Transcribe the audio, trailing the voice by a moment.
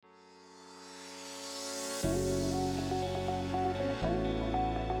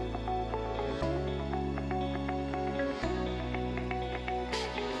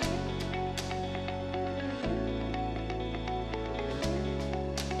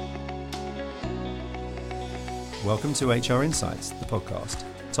Welcome to HR Insights, the podcast.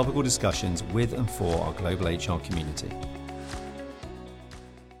 Topical discussions with and for our global HR community.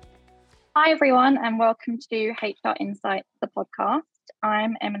 Hi everyone, and welcome to HR Insights, the podcast.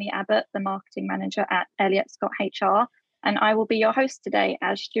 I'm Emily Abbott, the Marketing Manager at Elliott Scott HR, and I will be your host today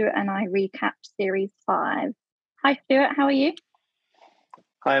as Stuart and I recap Series 5. Hi Stuart, how are you?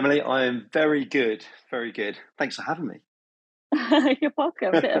 Hi Emily, I am very good, very good. Thanks for having me. You're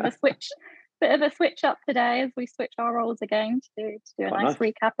welcome. Bit of a switch up today as we switch our roles again to do a nice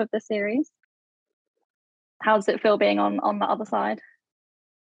recap of the series. How does it feel being on the other side?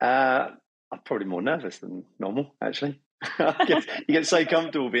 I'm probably more nervous than normal, actually. You get so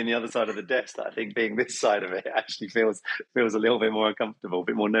comfortable being the other side of the desk that I think being this side of it actually feels a little bit more uncomfortable, a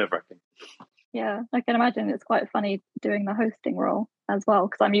bit more nerve-wracking. Yeah, I can imagine it's quite funny doing the hosting role as well,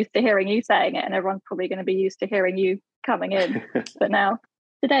 because I'm used to hearing you saying it and everyone's probably going to be used to hearing you coming in. But now,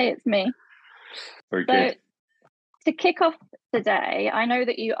 today it's me. Very good. To kick off today, I know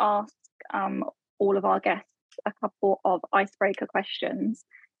that you ask all of our guests a couple of icebreaker questions,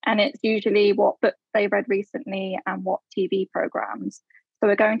 and it's usually what books they've read recently and what TV programs. So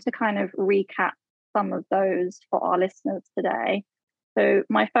we're going to kind of recap some of those for our listeners today. So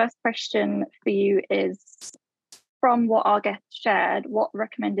my first question for you is, from what our guests shared, what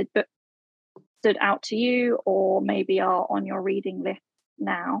recommended books stood out to you or maybe are on your reading list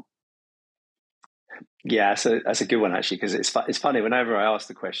now? Yeah, so that's a good one, actually, because it's funny. Whenever I ask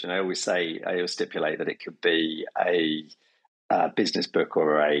the question, I always stipulate that it could be a business book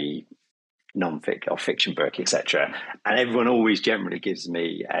or a non-fiction or fiction book, etc. And everyone always generally gives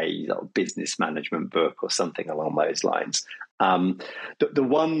me a business management book or something along those lines. The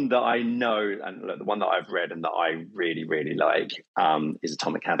one that I know and the one that I've read and that I really, really like is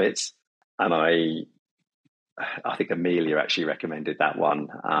Atomic Habits. And I think Amelia actually recommended that one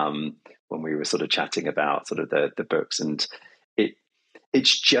when we were sort of chatting about sort of the books, and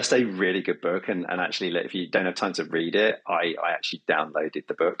it's just a really good book. And actually, if you don't have time to read it, I actually downloaded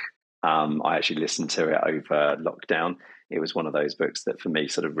the book. I actually listened to it over lockdown. It was one of those books that for me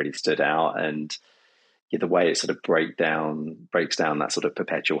sort of really stood out, and the way it sort of breaks down that sort of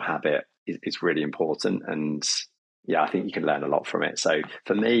perpetual habit is really important. And I think you can learn a lot from it. So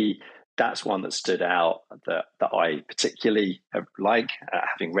for me, that's one that stood out that I particularly like,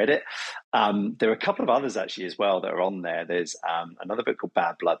 having read it. There are a couple of others actually as well that are on there. There's another book called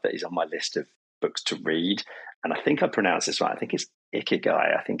Bad Blood that is on my list of books to read. And I think I pronounced this right. I think it's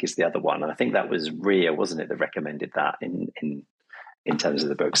Ikigai, I think is the other one. And I think that was Ria, wasn't it, that recommended that in terms of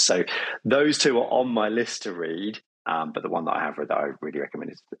the books. So those two are on my list to read. But the one that I have read that I really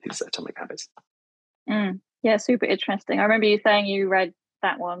recommend is Atomic Habits. Yeah, super interesting. I remember you saying you read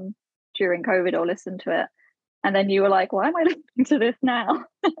that one during COVID or listened to it, and then you were like, why am I listening to this now?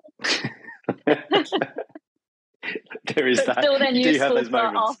 There is that. Still then you do have those for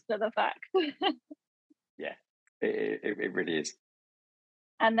moments after the fact. Yeah, it really is.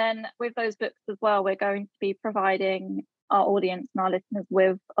 And then with those books as well, we're going to be providing our audience and our listeners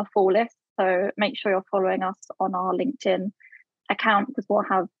with a full list. So make sure you're following us on our LinkedIn account, because we'll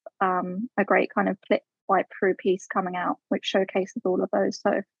have a great kind of click swipe through piece coming out which showcases all of those,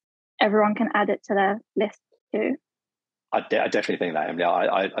 so everyone can add it to their list too. I definitely think that, Emily.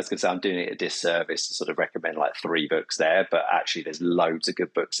 I was going to say I'm doing it a disservice to sort of recommend like 3 books there, but actually there's loads of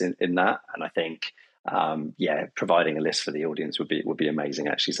good books in that, and I think providing a list for the audience would be amazing,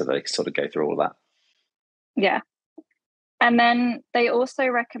 actually, so they can sort of go through all that. Yeah. And then they also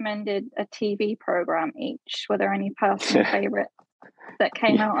recommended a TV program each. Were there any personal favorites that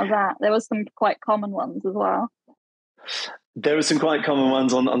came out of that? There was some quite common ones as well. There were some quite common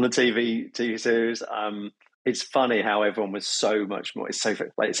ones on the TV series. It's funny how everyone was so much more.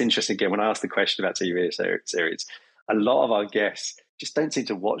 It's interesting again when I asked the question about TV series. A lot of our guests just don't seem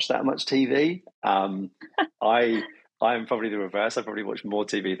to watch that much TV. I'm probably the reverse. I probably watch more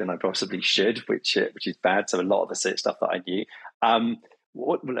TV than I possibly should, which is bad. So a lot of the stuff that I knew.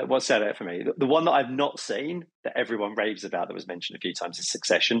 What set out for me? The one that I've not seen that everyone raves about that was mentioned a few times is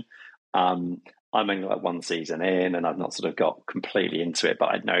Succession. I'm only like 1 season in, and I've not sort of got completely into it, but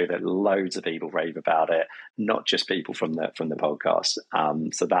I know that loads of people rave about it, not just people from the podcast.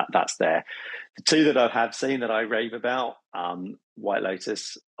 So that's there. The 2 that I have seen that I rave about, White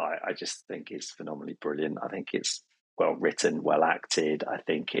Lotus, I just think is phenomenally brilliant. I think it's well written, well acted. I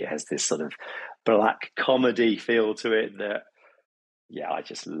think it has this sort of black comedy feel to it that, I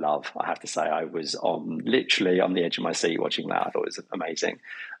just love. I have to say, I was literally on the edge of my seat watching that. I thought it was amazing.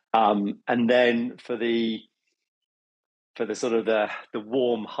 And then for the sort of the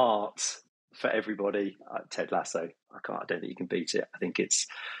warm hearts for everybody. Ted Lasso, I don't think you can beat it. I think it's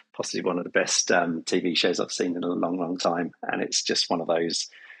possibly one of the best TV shows I've seen in a long, long time, and it's just one of those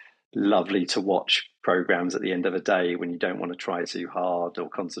lovely to watch programs at the end of the day when you don't want to try too hard or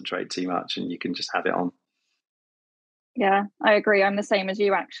concentrate too much, and you can just have it on. Yeah, I agree. I'm the same as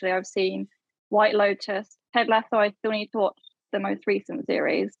you, actually. I've seen White Lotus, Ted Lasso. I still need to watch the most recent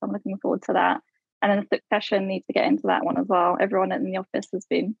series. I'm looking forward to that. And then Succession, need to get into that one as well. Everyone in the office has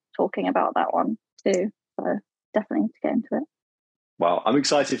been talking about that one too. So definitely need to get into it. Well, I'm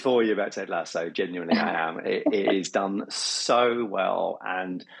excited for you about Ted Lasso. Genuinely, I am. It is done so well.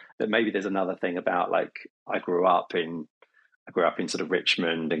 And that maybe there's another thing about, like, I grew up in sort of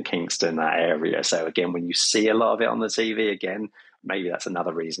Richmond and Kingston, that area. So again, when you see a lot of it on the TV, again, maybe that's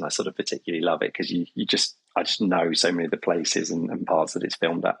another reason I sort of particularly love it, because I just know so many of the places and parts that it's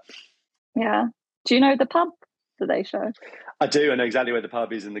filmed at. Yeah. Do you know the pub that they show? I do. I know exactly where the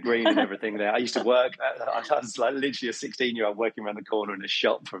pub is and the green and everything there. I used to work. I was like literally a 16-year-old working around the corner in a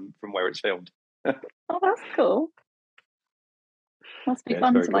shop from where it's filmed. Oh, that's cool. Must be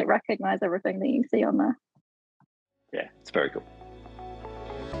fun to like recognize everything that you see on there. Yeah, it's very cool.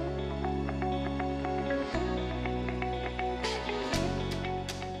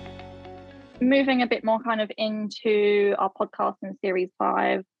 Moving a bit more kind of into our podcast in series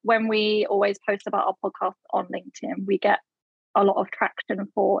 5, when we always post about our podcast on LinkedIn, we get a lot of traction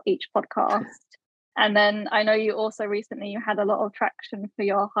for each podcast. And then I know you also recently had a lot of traction for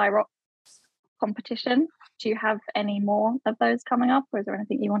your HYROX competition. Do you have any more of those coming up, or is there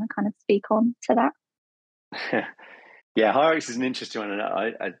anything you want to kind of speak on to that? Yeah, HYROX is an interesting one. And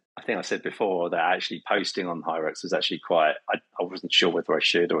I think I said before that actually posting on HYROX was actually quite, I wasn't sure whether I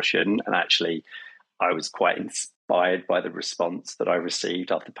should or shouldn't. And actually, I was quite inspired by the response that I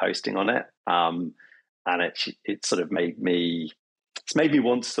received after posting on it. And it sort of made me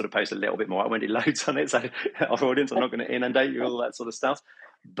want to sort of post a little bit more. I won't do loads on it, so our audience, I'm not going to inundate you with all that sort of stuff.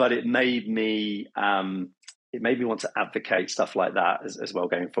 But it made me want to advocate stuff like that as well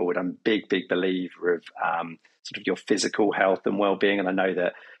going forward. I'm a big believer of sort of your physical health and well-being, and I know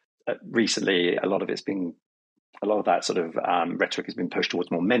that recently a lot of that sort of rhetoric has been pushed towards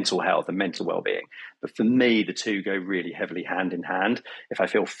more mental health and mental well-being. But for me, the two go really heavily hand in hand. If I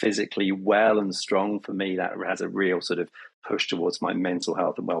feel physically well and strong, for me, that has a real sort of push towards my mental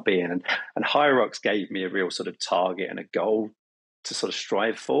health and well-being. And HYROX gave me a real sort of target and a goal to sort of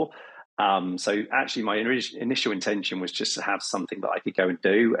strive for. So actually, my initial intention was just to have something that I could go and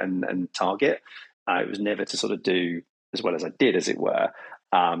do and target. It was never to sort of do as well as I did, as it were.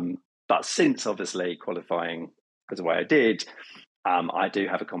 But since obviously qualifying as the way I did, I do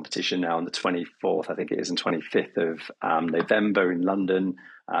have a competition now on the 24th, I think it is, and 25th of November in London.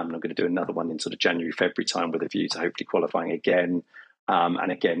 And I'm going to do another one in sort of January, February time with a view to hopefully qualifying again.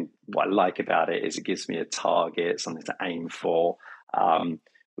 And again, what I like about it is it gives me a target, something to aim for,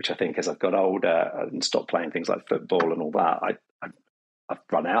 which I think as I've got older and stopped playing things like football and all that, I've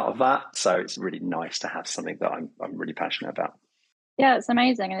run out of that. So it's really nice to have something that I'm really passionate about. Yeah, it's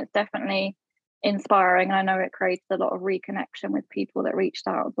amazing, and it's definitely inspiring. I know it creates a lot of reconnection with people that reached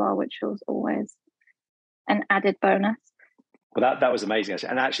out as well, which was always an added bonus. Well, that was amazing, actually.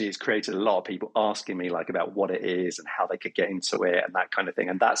 And actually, it's created a lot of people asking me like about what it is and how they could get into it and that kind of thing.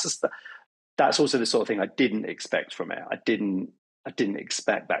 And that's also the sort of thing I didn't expect from it. I didn't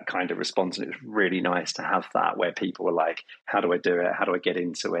expect that kind of response, and it was really nice to have that, where people were like, "How do I do it? How do I get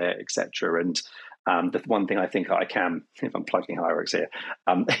into it, etc." And the one thing I think I can, if I'm plugging HYROX here,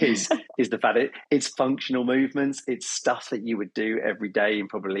 is the fact that it's functional movements. It's stuff that you would do every day in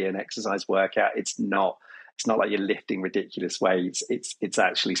probably an exercise workout. It's not like you're lifting ridiculous weights. It's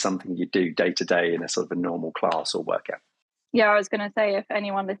actually something you do day to day in a sort of a normal class or workout. Yeah, I was going to say, if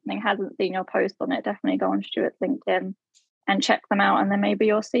anyone listening hasn't seen your post on it, definitely go on Stuart's LinkedIn and check them out, and then maybe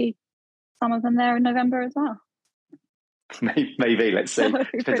you'll see some of them there in November as well. Maybe, let's see.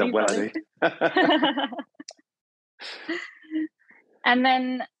 Depends how well I do. And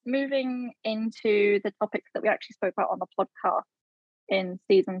then moving into the topics that we actually spoke about on the podcast in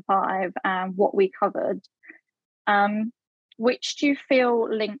season 5 and what we covered, which do you feel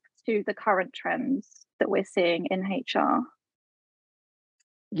links to the current trends that we're seeing in HR?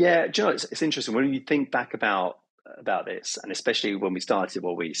 Yeah, do you know, it's interesting when you think back about this, and especially when we started,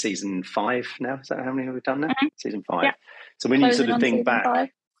 season 5 now? Is that how many have we done now? Mm-hmm. Season 5. Yeah. So when you sort of think back, 5.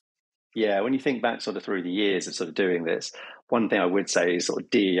 Yeah, when you think back sort of through the years of sort of doing this, one thing I would say is sort of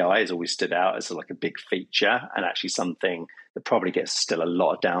DEI has always stood out as like a big feature, and actually something that probably gets still a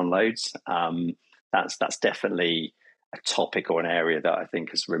lot of downloads. That's definitely a topic or an area that I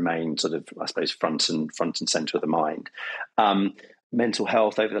think has remained sort of, I suppose, front and center of the mind. mental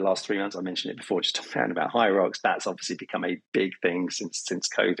health over the last 3 months. I mentioned it before, just talking about HYROX. That's obviously become a big thing since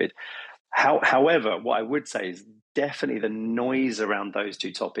COVID. However, what I would say is definitely the noise around those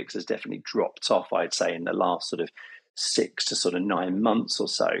two topics has definitely dropped off, I'd say, in the last sort of 6 to sort of 9 months or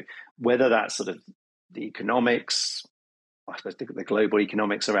so. Whether that's sort of the economics, I suppose the global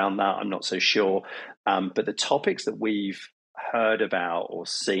economics around that, I'm not so sure. But the topics that we've heard about or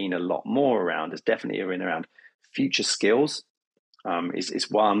seen a lot more around is definitely around future skills.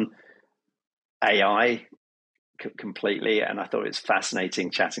 Is one, AI completely, and I thought it was fascinating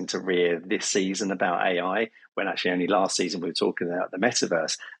chatting to Ria this season about AI, when actually only last season we were talking about the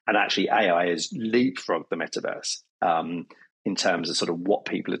metaverse, and actually AI has leapfrogged the metaverse in terms of sort of what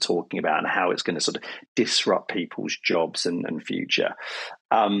people are talking about and how it's going to sort of disrupt people's jobs and future.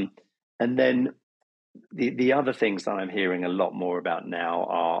 And then the other things that I'm hearing a lot more about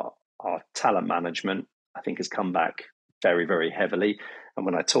now are talent management. I think has come back very, very heavily. And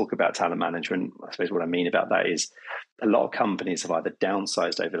when I talk about talent management, I suppose what I mean about that is a lot of companies have either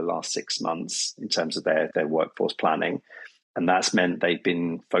downsized over the last 6 months in terms of their workforce planning. And that's meant they've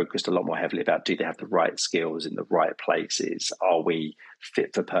been focused a lot more heavily about, do they have the right skills in the right places? Are we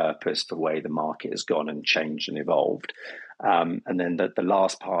fit for purpose for the way the market has gone and changed and evolved? And then the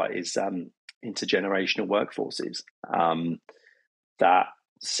last part is intergenerational workforces. That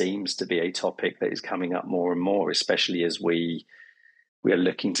seems to be a topic that is coming up more and more, especially as we are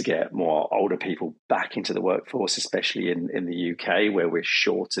looking to get more older people back into the workforce, especially in the UK, where we're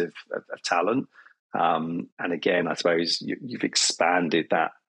short of talent. And again, I suppose you've expanded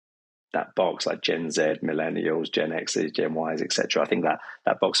that box, like Gen Z, Millennials, Gen X's, Gen Y's, etc. I think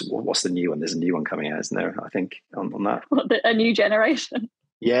that box. What's the new one? There's a new one coming out, isn't there? I think on that. A new generation.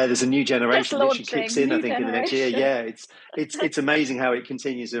 Yeah, there's a new generation that kicks in, I think, in the next year. Yeah, it's amazing how it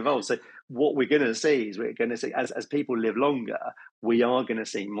continues to evolve. So what we're going to see is as people live longer, we are going to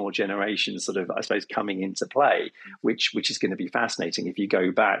see more generations sort of, I suppose, coming into play, which is going to be fascinating. If you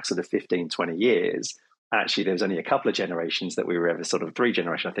go back sort of 15, 20 years, actually there was only a couple of generations that we were ever sort of 3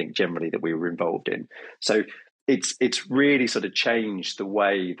 generations, I think, generally that we were involved in. So it's really sort of changed the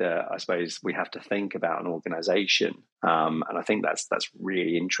way that I suppose we have to think about an organization. And I think that's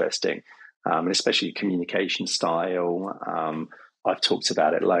really interesting, and especially communication style. I've talked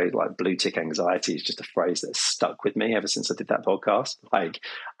about it loads, like blue tick anxiety is just a phrase that's stuck with me ever since I did that podcast. Like,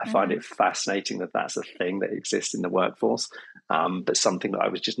 I find it fascinating that that's a thing that exists in the workforce, but something that I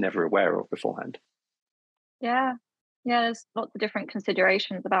was just never aware of beforehand. Yeah, there's lots of different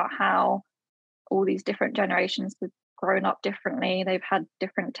considerations about how all these different generations have grown up differently. They've had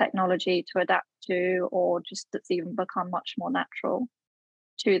different technology to adapt to, or just it's even become much more natural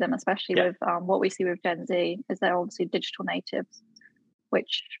to them, especially with what we see with Gen Z, is they're obviously digital natives,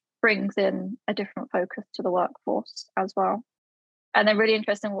 which brings in a different focus to the workforce as well. And then really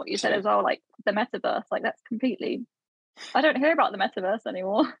interesting what you said as well, like the metaverse, like that's completely, I don't hear about the metaverse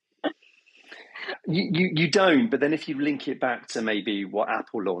anymore. You don't, but then if you link it back to maybe what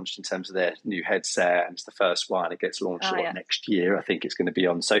Apple launched in terms of their new headset, and it's the first one, it gets launched next year, I think it's going to be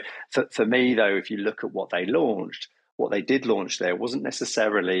on. So for me, though, if you look at what they launched, what they did launch there wasn't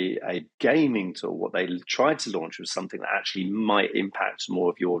necessarily a gaming tool. What they tried to launch was something that actually might impact more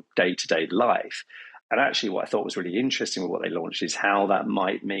of your day-to-day life. And actually what I thought was really interesting with what they launched is how that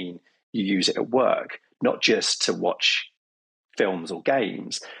might mean you use it at work, not just to watch films or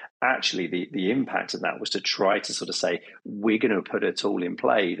games. Actually, the impact of that was to try to sort of say, we're going to put a tool in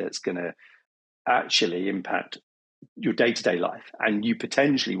play that's going to actually impact your day-to-day life. And you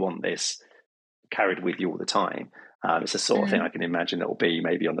potentially want this carried with you all the time. It's the sort of thing I can imagine that will be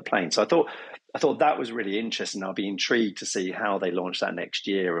maybe on the plane. So I thought that was really interesting. I'll be intrigued to see how they launch that next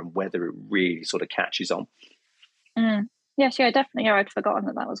year and whether it really sort of catches on. Yes, definitely. Yeah, I'd forgotten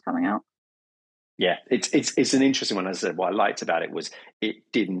that was coming out. Yeah, it's an interesting one. As I said, what I liked about it was it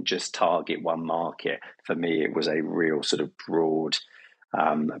didn't just target one market. For me, it was a real sort of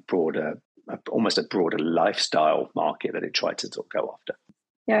almost a broader lifestyle market that it tried to sort of go after.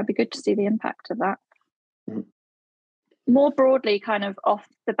 Yeah, it'd be good to see the impact of that. More broadly, kind of off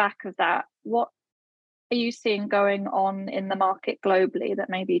the back of that, what are you seeing going on in the market globally that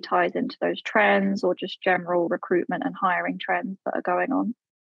maybe ties into those trends, or just general recruitment and hiring trends that are going on?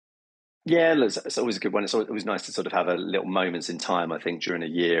 Yeah, it's always a good one. It's always nice to sort of have a little moments in time, I think, during a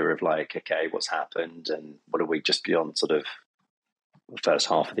year of like, okay, what's happened and what are we just beyond sort of the first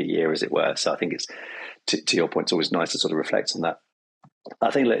half of the year, as it were. So I think it's, to your point, it's always nice to sort of reflect on that. I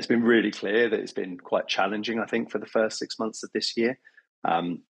think that it's been really clear that it's been quite challenging, I think, for the first 6 months of this year.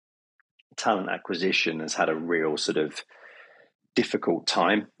 Talent acquisition has had a real sort of difficult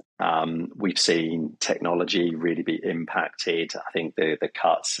time. We've seen technology really be impacted. I think the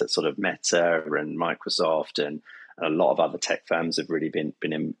cuts at sort of Meta and Microsoft and a lot of other tech firms have really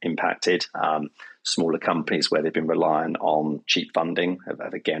been impacted. Smaller companies where they've been reliant on cheap funding have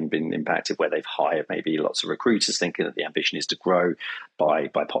again been impacted, where they've hired maybe lots of recruiters thinking that the ambition is to grow by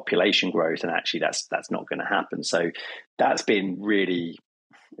population growth, and actually that's not going to happen. So that's been really,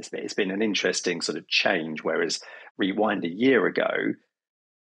 it's been an interesting sort of change. Whereas rewind a year ago,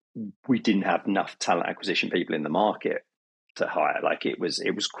 we didn't have enough talent acquisition people in the market to hire. Like it was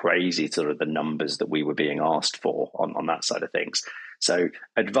crazy, sort of the numbers that we were being asked for on that side of things. So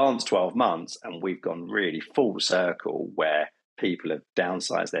advanced 12 months, and we've gone really full circle where people have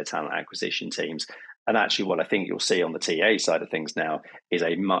downsized their talent acquisition teams. And actually what I think you'll see on the TA side of things now is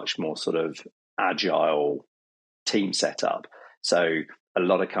a much more sort of agile team setup. So a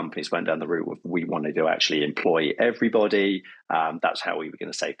lot of companies went down the route of we wanted to actually employ everybody. That's how we were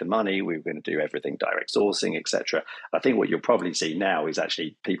going to save the money. We were going to do everything direct sourcing, etc. I think what you'll probably see now is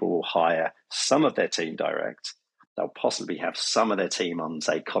actually people will hire some of their team direct. They'll possibly have some of their team on,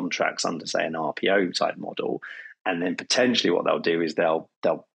 say, contracts under, say, an RPO type model. And then potentially what they'll do is they'll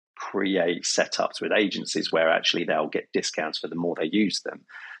create setups with agencies where actually they'll get discounts for the more they use them.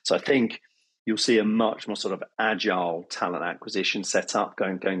 So I think you'll see a much more sort of agile talent acquisition setup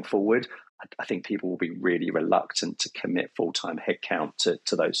going forward. I think people will be really reluctant to commit full-time headcount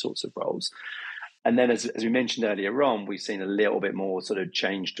to those sorts of roles. And then as we mentioned earlier on, we've seen a little bit more sort of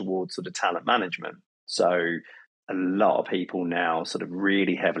change towards sort of talent management. So a lot of people now sort of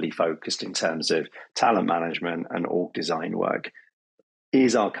really heavily focused in terms of talent management and org design work.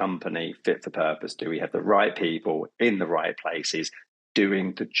 Is our company fit for purpose? Do we have the right people in the right places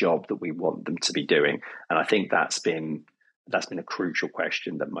doing the job that we want them to be doing? And I think that's been a crucial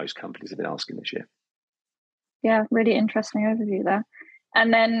question that most companies have been asking this year. Yeah, really interesting overview there.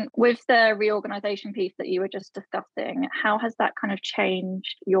 And then with the reorganization piece that you were just discussing, how has that kind of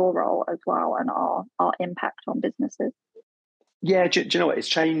changed your role as well and our impact on businesses? Yeah, do you know what? It's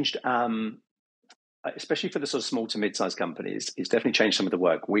changed, especially for the sort of small to mid-sized companies. It's definitely changed some of the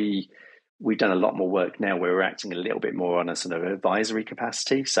work. We've done a lot more work now where we're acting a little bit more on a sort of advisory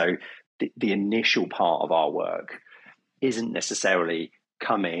capacity. So the initial part of our work isn't necessarily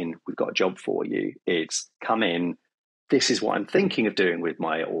come in, we've got a job for you. It's come in, this is what I'm thinking of doing with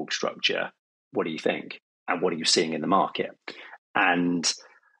my org structure. What do you think? And what are you seeing in the market? And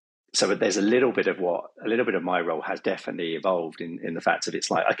so there's a little bit of my role has definitely evolved in the fact that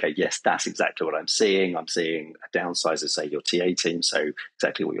it's like, okay, yes, that's exactly what I'm seeing. I'm seeing a downsize of, say, your TA team. So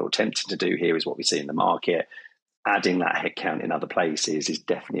exactly what you're attempting to do here is what we see in the market. Adding that headcount in other places is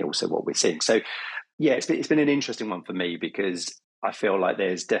definitely also what we're seeing. So yeah, it's been an interesting one for me because I feel like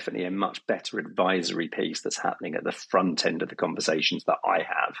there's definitely a much better advisory piece that's happening at the front end of the conversations that I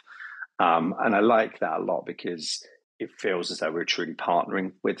have. And I like that a lot because it feels as though we're truly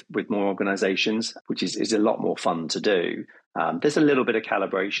partnering with more organizations, which is a lot more fun to do. There's a little bit of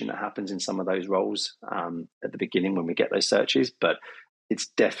calibration that happens in some of those roles at the beginning when we get those searches, but it's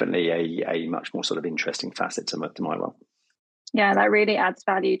definitely a much more sort of interesting facet to my role. Yeah, that really adds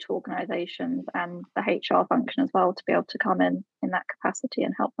value to organizations and the HR function as well to be able to come in that capacity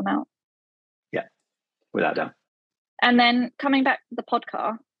and help them out. Yeah, without doubt. And then coming back to the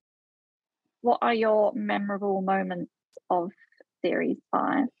podcast, what are your memorable moments of Series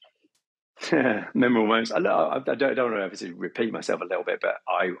 5? Memorable moments. I don't want to obviously repeat myself a little bit, but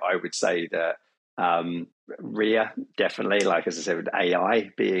I would say that RIA, definitely, like as I said, with AI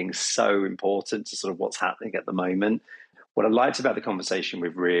being so important to sort of what's happening at the moment. What I liked about the conversation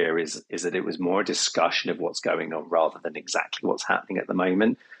with RIA is that it was more a discussion of what's going on rather than exactly what's happening at the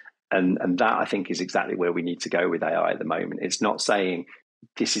moment. And that, I think, is exactly where we need to go with AI at the moment. It's not saying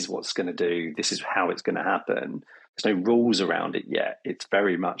this is what's going to do, this is how it's going to happen. There's no rules around it yet. It's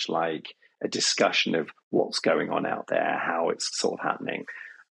very much like a discussion of what's going on out there, how it's sort of happening.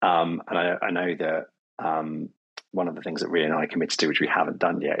 And I know that one of the things that RIA and I committed to, which we haven't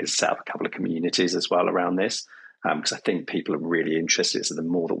done yet, is set up a couple of communities as well around this. Because I think people are really interested. So the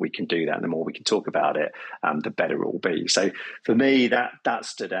more that we can do that and the more we can talk about it, the better it will be. So for me, that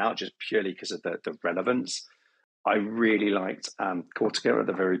stood out just purely because of the relevance. I really liked Cortica at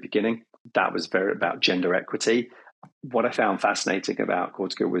the very beginning. That was very about gender equity. What I found fascinating about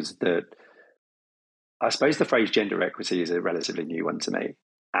Cortica was that I suppose the phrase gender equity is a relatively new one to me.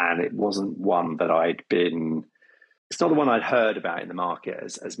 And it wasn't one that it's not the one I'd heard about in the market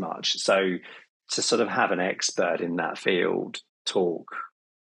as much. So to sort of have an expert in that field talk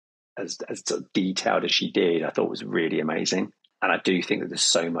as sort of detailed as she did, I thought was really amazing. And I do think that there's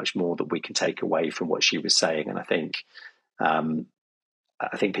so much more that we can take away from what she was saying. And I think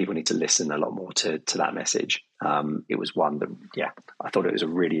I think people need to listen a lot more to that message. It was one that, I thought it was a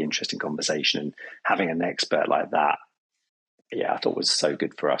really interesting conversation, and having an expert like that, I thought was so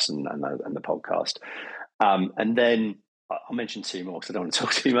good for us and the podcast. And then I'll mention two more because I don't want to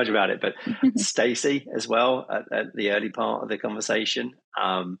talk too much about it, but Stacey as well at the early part of the conversation.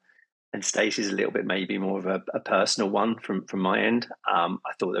 And Stacey's a little bit maybe more of a personal one from my end. I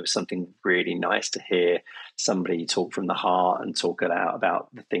thought there was something really nice to hear somebody talk from the heart and talk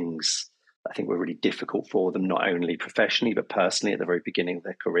about the things I think were really difficult for them, not only professionally, but personally at the very beginning of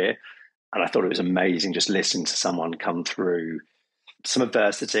their career. And I thought it was amazing just listening to someone come through some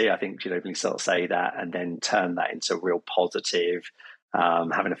adversity. I think she'd openly sort of say that, and then turn that into real positive,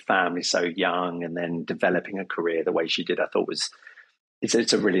 having a family so young and then developing a career the way she did. I thought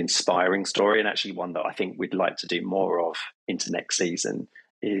it's a really inspiring story, and actually one that I think we'd like to do more of into next season,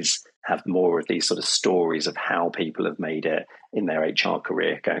 is have more of these sort of stories of how people have made it in their HR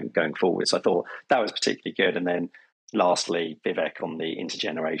career going forward. So I thought that was particularly good. And then lastly, Vivek on the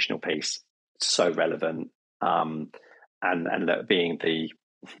intergenerational piece, so relevant. And being the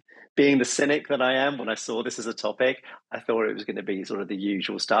cynic that I am, when I saw this as a topic, I thought it was going to be sort of the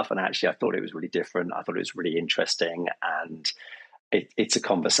usual stuff. And actually, I thought it was really different. I thought it was really interesting. And it's a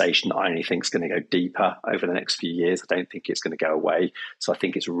conversation I only think is going to go deeper over the next few years. I don't think it's going to go away. So I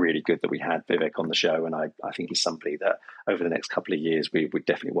think it's really good that we had Vivek on the show. And I think he's somebody that over the next couple of years, we would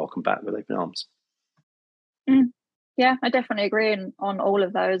definitely welcome back with open arms. Yeah, I definitely agree on all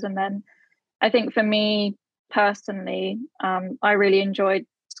of those. And then I think for me personally, I really enjoyed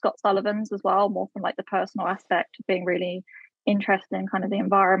Scott Sullivan's as well, more from like the personal aspect of being really interested in kind of the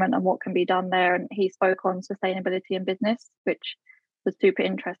environment and what can be done there. And he spoke on sustainability in business, which was super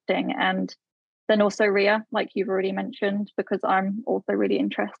interesting. And then also Ria, like you've already mentioned, because I'm also really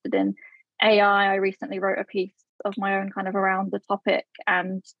interested in AI. I recently wrote a piece of my own kind of around the topic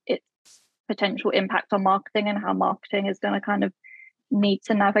and its potential impact on marketing and how marketing is going to kind of need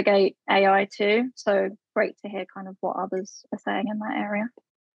to navigate AI too. So great to hear kind of what others are saying in that area.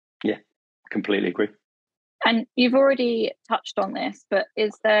 Yeah, completely agree. And you've already touched on this, but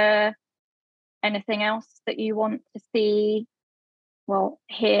is there anything else that you want to see,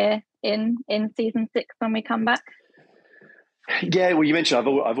 here in season 6 when we come back? Yeah, well, you mentioned I've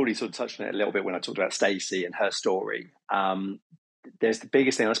already sort of touched on it a little bit when I talked about Stacey and her story. There's the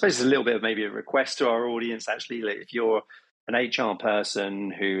biggest thing, I suppose, it's a little bit of maybe a request to our audience. Actually, like if you're an HR person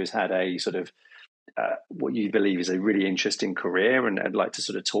who has had a sort of what you believe is a really interesting career and like to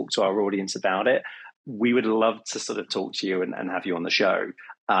sort of talk to our audience about it, we would love to sort of talk to you and have you on the show.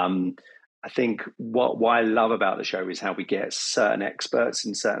 I think what I love about the show is how we get certain experts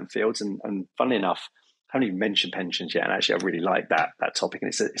in certain fields. And funnily enough, I haven't even mentioned pensions yet. And actually, I really like that topic.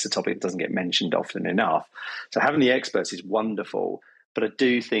 And it's a topic that doesn't get mentioned often enough. So having the experts is wonderful. But I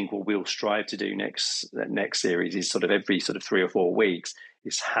do think what we'll strive to do next series is sort of every sort of 3 or 4 weeks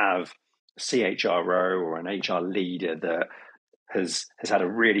is have a CHRO or an HR leader that has had a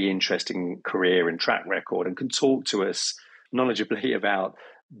really interesting career and track record and can talk to us knowledgeably about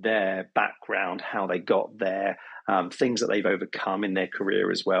their background, how they got there, things that they've overcome in their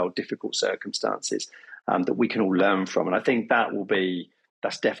career as well, difficult circumstances that we can all learn from. And I think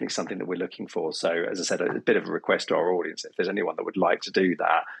that's definitely something that we're looking for. So as I said, a bit of a request to our audience, if there's anyone that would like to do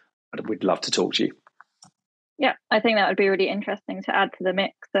that, we'd love to talk to you. Yeah, I think that would be really interesting to add to the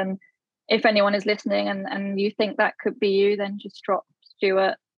mix. And if anyone is listening and you think that could be you, then just drop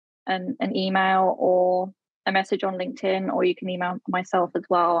Stuart an email or a message on LinkedIn, or you can email myself as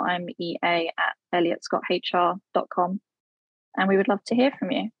well. I'm ea@elliotscotthr.com, and we would love to hear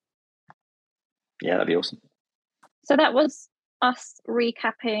from you. Yeah, that'd be awesome. So that was us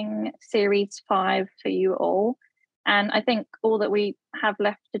recapping series 5 for you all. And I think all that we have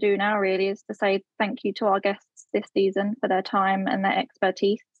left to do now really is to say thank you to our guests this season for their time and their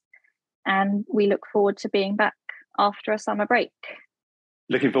expertise. And we look forward to being back after a summer break.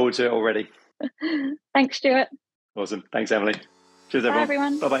 Looking forward to it already. Thanks, Stuart. Awesome. Thanks, Emily. Cheers, everyone. Bye,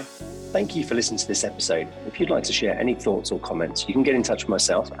 everyone. Bye-bye. Thank you for listening to this episode. If you'd like to share any thoughts or comments, you can get in touch with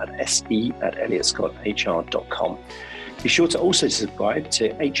myself at se@elliotscotthr.com. Be sure to also subscribe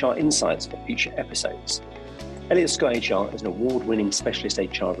to HR Insights for future episodes. Elliott Scott HR is an award-winning specialist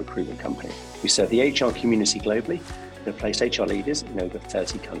HR recruitment company. We serve the HR community globally and have placed HR leaders in over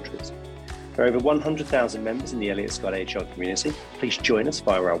 30 countries. There are over 100,000 members in the Elliott Scott HR community. Please join us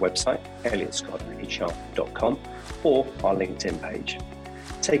via our website, elliotscotthr.com, or our LinkedIn page.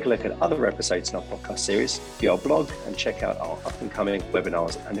 Take a look at other episodes in our podcast series via our blog and check out our up-and-coming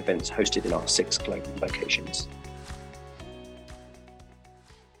webinars and events hosted in our 6 global locations.